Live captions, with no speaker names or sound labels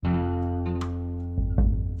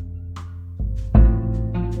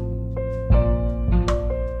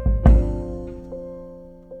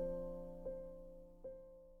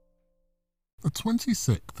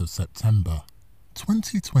26th of September,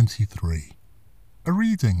 2023. A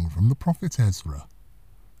reading from the prophet Ezra.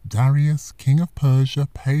 Darius, king of Persia,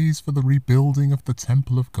 pays for the rebuilding of the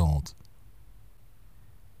temple of God.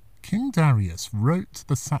 King Darius wrote to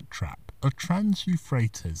the satrap of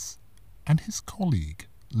Trans-Euphrates and his colleague,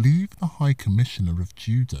 "Leave the high commissioner of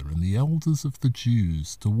Judah and the elders of the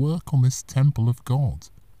Jews to work on this temple of God.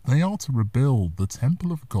 They are to rebuild the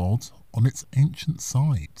temple of God on its ancient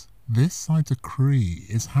site. This, I decree,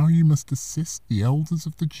 is how you must assist the elders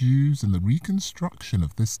of the Jews in the reconstruction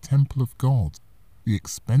of this temple of God. The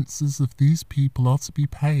expenses of these people are to be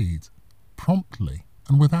paid promptly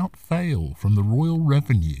and without fail from the royal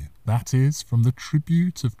revenue, that is, from the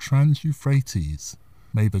tribute of Trans-Euphrates.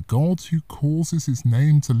 May the God who causes his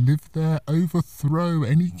name to live there overthrow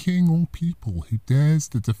any king or people who dares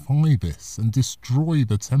to defy this and destroy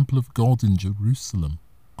the temple of God in Jerusalem.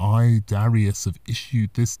 I, Darius, have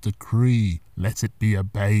issued this decree. Let it be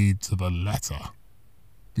obeyed to the letter."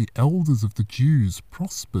 The elders of the Jews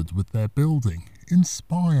prospered with their building,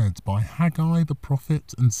 inspired by Haggai the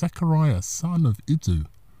prophet and Zechariah son of Iddo.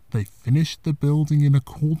 They finished the building in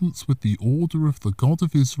accordance with the order of the God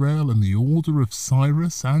of Israel and the order of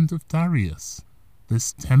Cyrus and of Darius.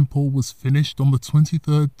 This temple was finished on the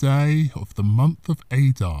 23rd day of the month of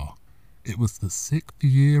Adar. It was the 6th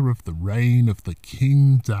year of the reign of the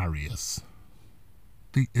King Darius.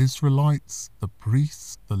 The Israelites, the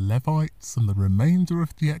priests, the Levites, and the remainder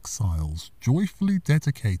of the exiles joyfully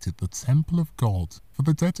dedicated the temple of God. For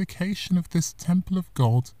the dedication of this temple of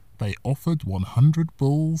God, they offered 100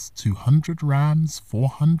 bulls, 200 rams,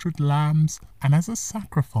 400 lambs, and as a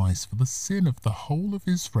sacrifice for the sin of the whole of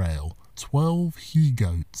Israel, 12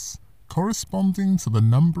 he-goats, corresponding to the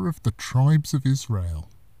number of the tribes of Israel.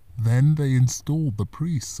 Then they installed the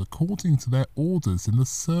priests according to their orders in the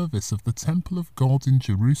service of the temple of God in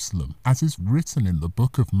Jerusalem, as is written in the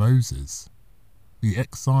book of Moses. The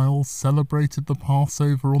exiles celebrated the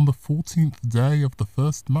Passover on the 14th day of the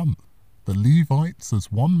first month. The Levites,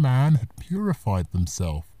 as one man, had purified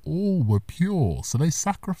themselves. All were pure, so they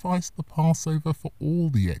sacrificed the Passover for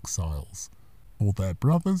all the exiles, for their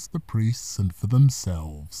brothers the priests and for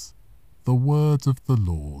themselves. The word of the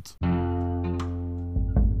Lord.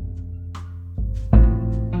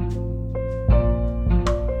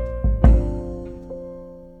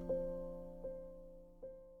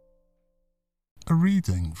 A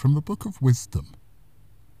reading from the Book of Wisdom.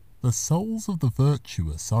 The souls of the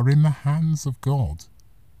virtuous are in the hands of God.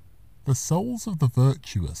 The souls of the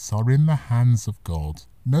virtuous are in the hands of God.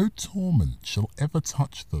 No torment shall ever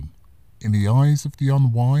touch them. In the eyes of the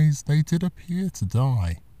unwise they did appear to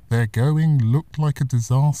die. Their going looked like a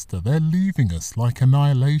disaster, their leaving us like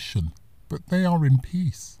annihilation. But they are in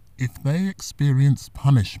peace. If they experience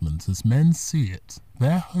punishment as men see it,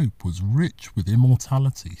 their hope was rich with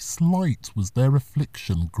immortality. Slight was their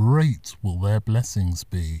affliction, great will their blessings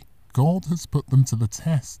be. God has put them to the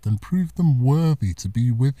test and proved them worthy to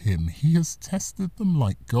be with him. He has tested them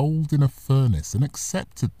like gold in a furnace and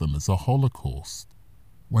accepted them as a holocaust.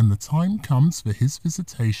 When the time comes for his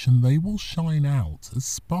visitation, they will shine out. As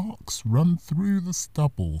sparks run through the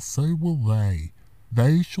stubble, so will they.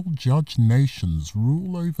 They shall judge nations,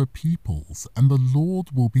 rule over peoples, and the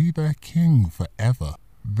Lord will be their king forever.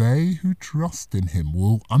 They who trust in him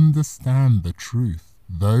will understand the truth.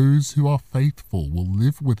 Those who are faithful will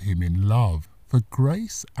live with him in love, for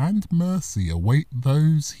grace and mercy await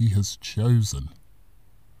those he has chosen.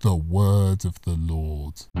 The word of the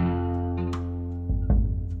Lord.